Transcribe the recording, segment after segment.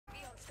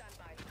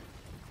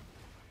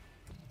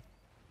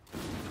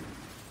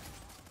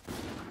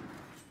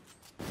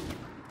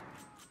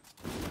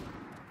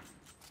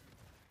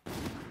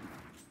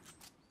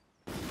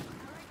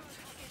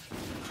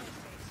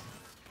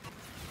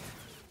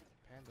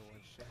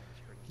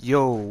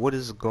Yo, what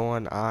is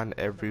going on,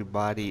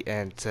 everybody?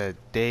 And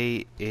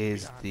today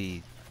is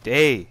the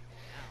day.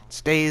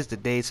 Today is the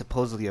day.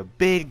 Supposedly a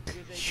big,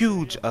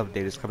 huge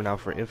update is coming out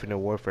for Infinite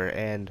Warfare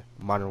and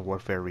Modern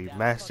Warfare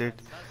Remastered.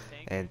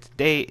 And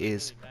today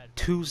is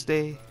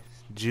Tuesday,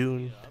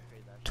 June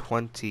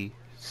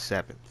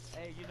 27th.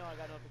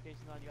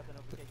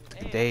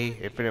 Today,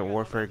 Infinite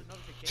Warfare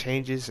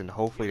changes, and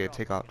hopefully they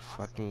take out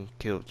fucking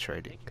kill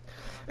trading.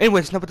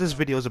 Anyways, enough what this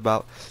video is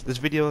about. This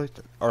video,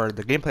 or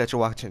the gameplay that you're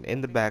watching in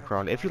the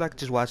background, if you like to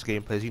just watch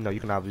gameplays, you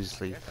can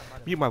obviously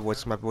mute my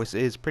voice. My voice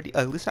is pretty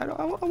ugly, so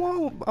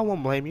I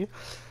won't blame you.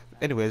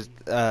 Anyways,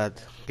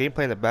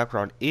 gameplay in the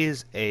background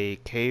is a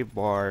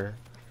Kbar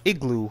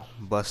Igloo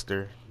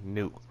Buster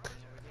nuke,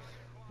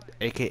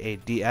 aka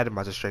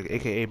De-Atomizer strike,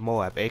 aka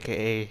Moab,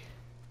 aka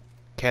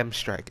Chem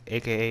strike,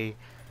 aka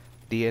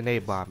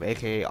DNA bomb,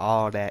 aka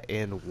all that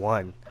in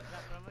one.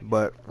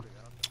 But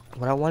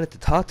what I wanted to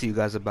talk to you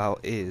guys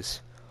about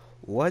is,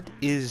 what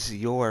is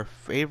your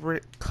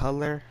favorite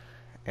color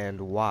and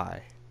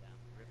why?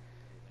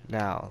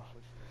 Now,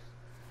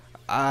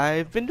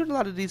 I've been doing a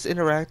lot of these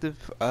interactive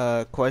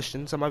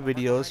questions on my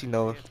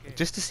videos,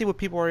 just to see what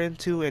people are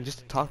into and just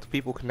to talk to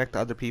people, connect to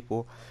other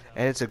people.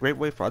 And it's a great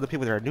way for other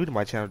people that are new to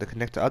my channel to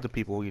connect to other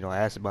people,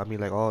 ask about me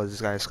like, oh, is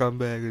this guy a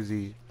scumbag? Does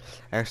he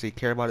actually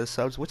care about his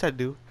subs? Which I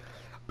do.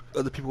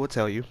 Other people will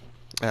tell you.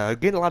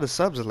 Getting a lot of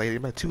subs lately.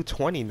 I'm at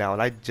 220 now,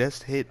 and I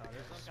just hit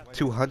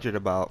 200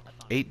 about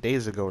 8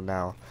 days ago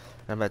now.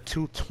 I'm at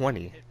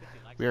 220.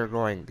 We are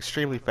growing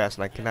extremely fast,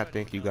 and I cannot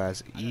thank you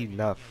guys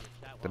enough.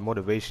 The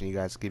motivation you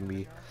guys give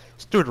me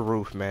is through the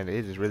roof, man.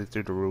 It is really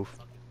through the roof.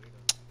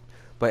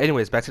 But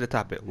anyways, back to the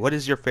topic. What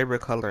is your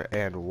favorite color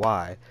and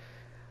why?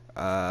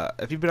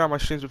 If you've been on my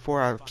streams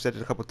before, I've said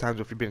it a couple times.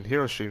 If you've been in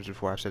Hero streams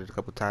before, I've said it a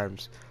couple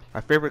times. My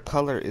favorite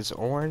color is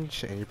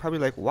orange, and you're probably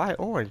like, why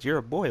orange? You're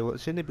a boy. Well,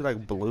 shouldn't it be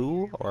like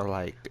blue or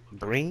like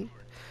green?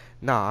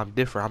 Nah, I'm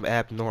different. I'm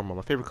abnormal.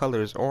 My favorite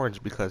color is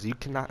orange because you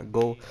cannot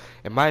go,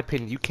 in my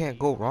opinion, you can't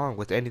go wrong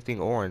with anything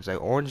orange.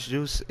 Like, orange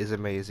juice is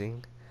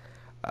amazing.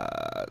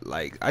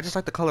 Like, I just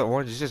like the color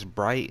orange. It's just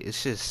bright.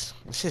 It's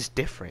just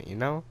different,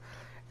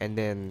 And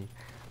then,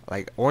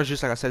 like, orange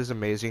juice, like I said, is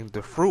amazing.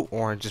 The fruit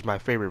orange is my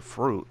favorite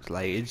fruit.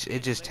 Like, it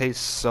just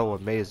tastes so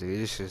amazing.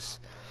 It's just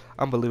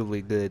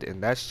unbelievably good,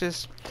 and that's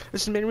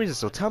the main reason.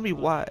 So tell me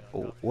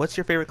what's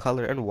your favorite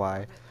color and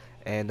why?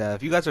 And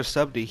if you guys are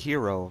subbed to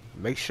Hero,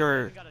 make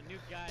sure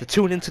to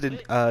tune into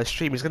the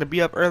stream. He's gonna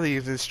be up early.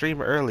 He's gonna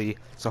stream early,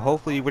 so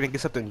hopefully we're gonna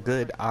get something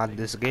good on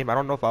this game. I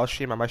don't know if I'll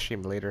stream. I might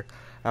stream later.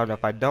 I don't know.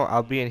 If I don't,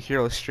 I'll be in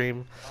Hero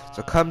stream.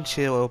 So come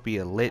chill. It'll be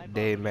a lit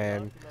day,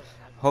 man.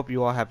 Hope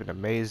you all have an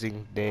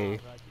amazing day.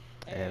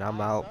 And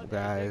I'm out,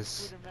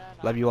 guys.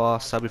 Love you all.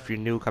 Sub if you're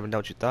new. Comment down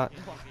what you thought.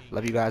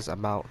 Love you guys.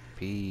 I'm out.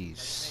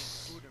 Peace.